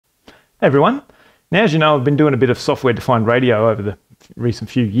Hey everyone. Now, as you know, I've been doing a bit of software-defined radio over the recent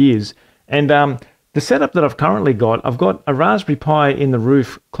few years, and the setup that I've currently got, I've got a Raspberry Pi in the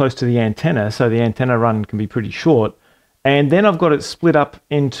roof close to the antenna, so the antenna run can be pretty short, and then I've got it split up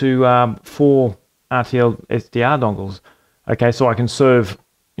into 4 RTL SDR dongles. Okay, so I can serve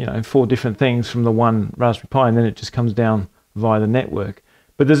 4 different things from the one Raspberry Pi, and then it just comes down via the network.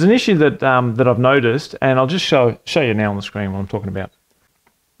 But there's an issue that I've noticed, and I'll just show you now on the screen what I'm talking about.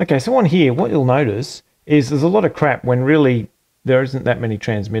 Okay, so on here, what you'll notice is there's a lot of crap when really there isn't that many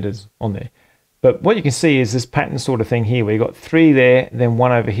transmitters on there. But what you can see is this pattern sort of thing here, where you've got 3 there, then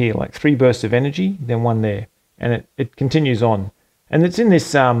 1 over here, like 3 bursts of energy, then 1 there. And it continues on. And it's in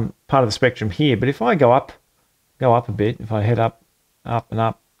this part of the spectrum here. But if I go up a bit, if I head up, and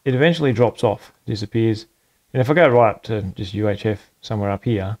up, it eventually drops off, disappears. And if I go right up to just UHF somewhere up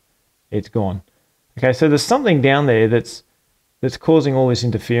here, it's gone. Okay, so there's something down there that's causing all this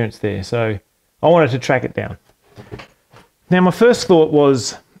interference there. So I wanted to track it down. Now, my first thought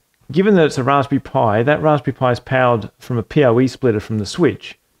was, given that it's a Raspberry Pi, that Raspberry Pi is powered from a PoE splitter from the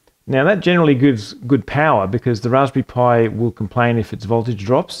switch. Now, that generally gives good power because the Raspberry Pi will complain if its voltage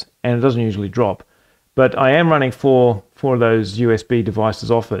drops, and it doesn't usually drop. But I am running 4 of those USB devices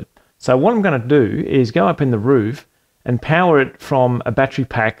off it. So what I'm going to do is go up in the roof and power it from a battery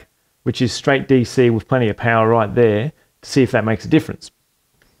pack, which is straight DC with plenty of power right there, to see if that makes a difference.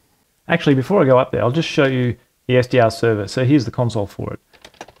 Actually, before I go up there, I'll just show you the SDR server. So here's the console for it.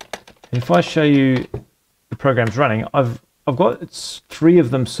 And if I show you the programs running, I've got 3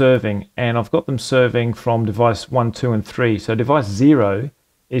 of them serving, and I've got them serving from device 1, 2, and 3. So device 0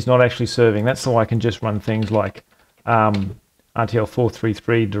 is not actually serving. That's so I can just run things like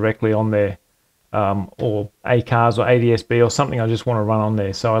RTL433 directly on there, or ACARS or ADSB or something I just want to run on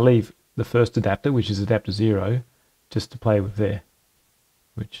there. So I leave the first adapter, which is adapter 0, just to play with there,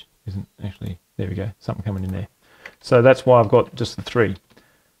 which isn't actually, there we go, something coming in there. So that's why I've got just the 3.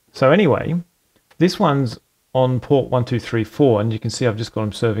 So anyway, this one's on port 1, 2, 3, 4, and you can see I've just got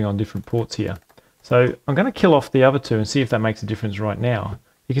them serving on different ports here. So I'm going to kill off the other 2 and see if that makes a difference right now.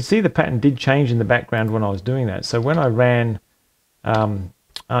 You can see the pattern did change in the background when I was doing that. So when I ran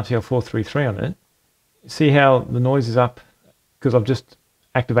RTL433 on it, see how the noise is up because I've just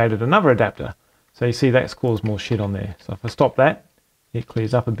activated another adapter. So you see that's caused more shit on there. So if I stop that, it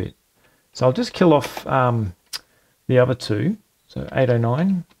clears up a bit. So I'll just kill off the other 2. So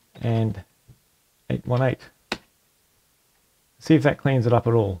 809 and 818. See if that cleans it up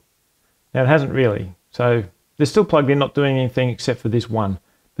at all. Now it hasn't really. So they're still plugged in, not doing anything except for this one.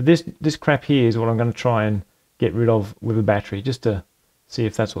 But this crap here is what I'm going to try and get rid of with a battery, just to see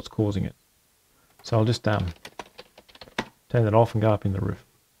if that's what's causing it. So I'll just turn that off and go up in the roof.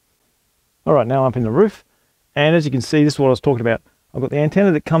 All right, now I'm up in the roof, and as you can see, this is what I was talking about. I've got the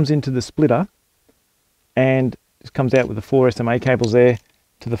antenna that comes into the splitter, and it comes out with the 4 SMA cables there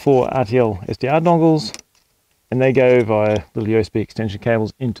to the 4 RTL SDR dongles, and they go via little USB extension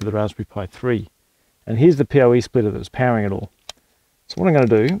cables into the Raspberry Pi 3. And here's the PoE splitter that was powering it all. So what I'm going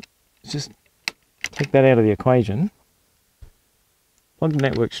to do is just take that out of the equation, plug the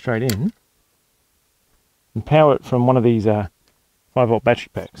network straight in, and power it from one of these 5-volt battery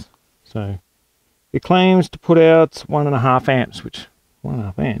packs. So it claims to put out 1.5 amps, which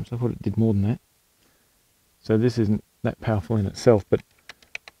 1.5 amps, I thought it did more than that. So this isn't that powerful in itself, but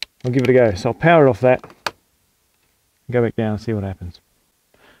I'll give it a go. So I'll power it off that, go back down and see what happens.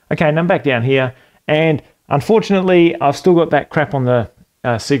 Okay, and I'm back down here, and unfortunately I've still got that crap on the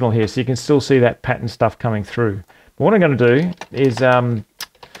signal here, so you can still see that pattern stuff coming through. But what I'm going to do is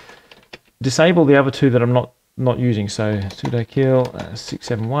disable the other 2 that I'm not using. So sudo kill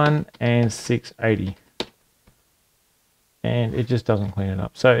 671 and 680, and it just doesn't clean it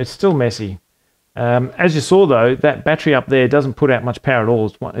up. So it's still messy. As you saw though, that battery up there doesn't put out much power at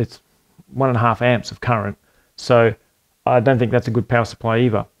all. It's 1.5 amps of current, so I don't think that's a good power supply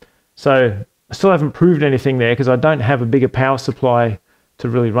either. So I still haven't proved anything there because I don't have a bigger power supply to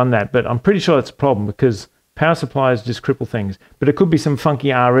really run that, but I'm pretty sure it's a problem because power supplies just cripple things. But it could be some funky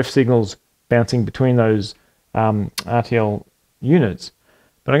RF signals bouncing between those RTL units.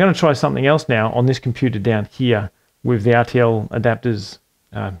 But I'm going to try something else now on this computer down here with the RTL adapters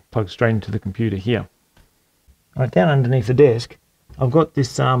plugged straight into the computer here. All right, down underneath the desk, I've got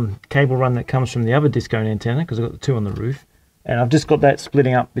this cable run that comes from the other Disco antenna because I've got the 2 on the roof, and I've just got that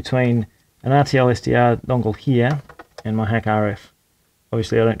splitting up between an RTL SDR dongle here and my Hack RF.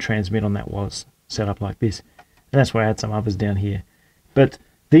 Obviously I don't transmit on that while it's set up like this, and that's why I had some others down here. But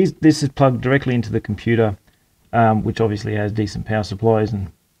this is plugged directly into the computer, which obviously has decent power supplies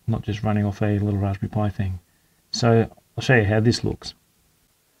and not just running off a little Raspberry Pi thing. So I'll show you how this looks.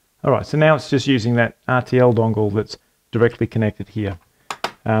 All right, so now it's just using that RTL dongle that's directly connected here.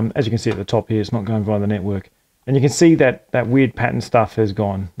 As you can see at the top here, it's not going via the network. And you can see that that weird pattern stuff has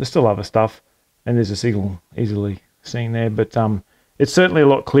gone. There's still other stuff, and there's a signal easily seen there, but it's certainly a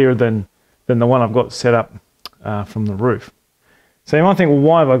lot clearer than the one I've got set up from the roof. So you might think, well,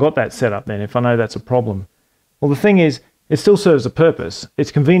 why have I got that set up then if I know that's a problem? Well, the thing is, it still serves a purpose.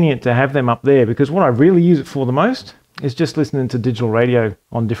 It's convenient to have them up there because what I really use it for the most is just listening to digital radio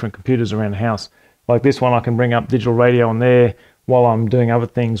on different computers around the house. Like this one, I can bring up digital radio on there while I'm doing other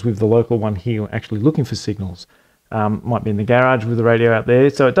things with the local one here, actually looking for signals. Might be in the garage with the radio out there.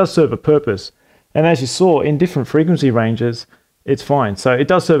 So it does serve a purpose. And as you saw, in different frequency ranges, it's fine. So it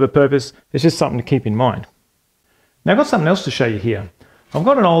does serve a purpose. It's just something to keep in mind. Now I've got something else to show you here. I've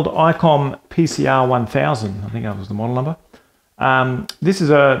got an old ICOM PCR 1000. I think that was the model number. This is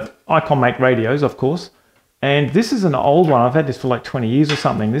a ICOM make radios, of course. And this is an old one. I've had this for like 20 years or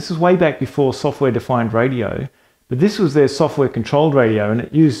something. This is way back before software-defined radio. But this was their software-controlled radio, and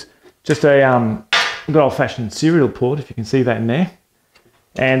it used just a good old-fashioned serial port, if you can see that in there.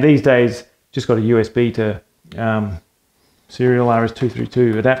 And these days, just got a USB to serial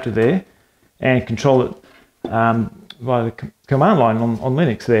RS-232 adapter there, and control it via the command line on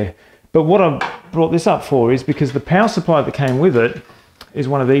Linux there. But what I've brought this up for is because the power supply that came with it is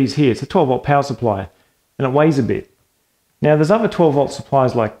one of these here. It's a 12-volt power supply, and it weighs a bit. Now, there's other 12-volt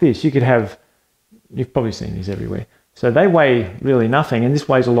supplies like this. You could have, you've probably seen these everywhere. So they weigh really nothing, and this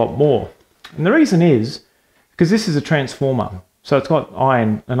weighs a lot more. And the reason is because this is a transformer. So it's got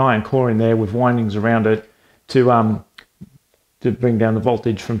an iron core in there with windings around it to bring down the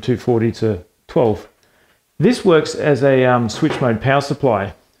voltage from 240 to 12. This works as a switch mode power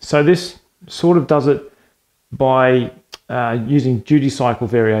supply. So this sort of does it by using duty cycle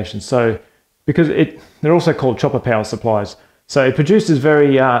variations. So because they're also called chopper power supplies. So it produces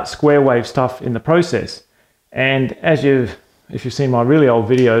very square wave stuff in the process. And if you've seen my really old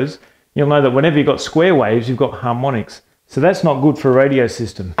videos, you'll know that whenever you've got square waves, you've got harmonics. So that's not good for a radio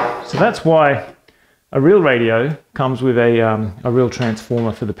system. So that's why a real radio comes with a real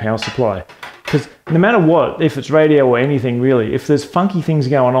transformer for the power supply. Because no matter what, if it's radio or anything really, if there's funky things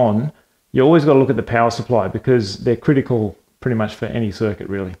going on, you always got to look at the power supply because they're critical pretty much for any circuit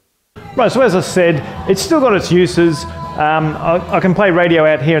really. Right, so as I said, it's still got its uses. I can play radio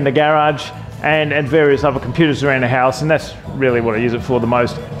out here in the garage and at various other computers around the house, and that's really what I use it for the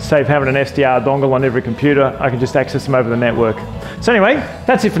most. Save having an SDR dongle on every computer, I can just access them over the network. So anyway,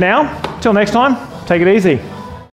 that's it for now. Till next time, take it easy.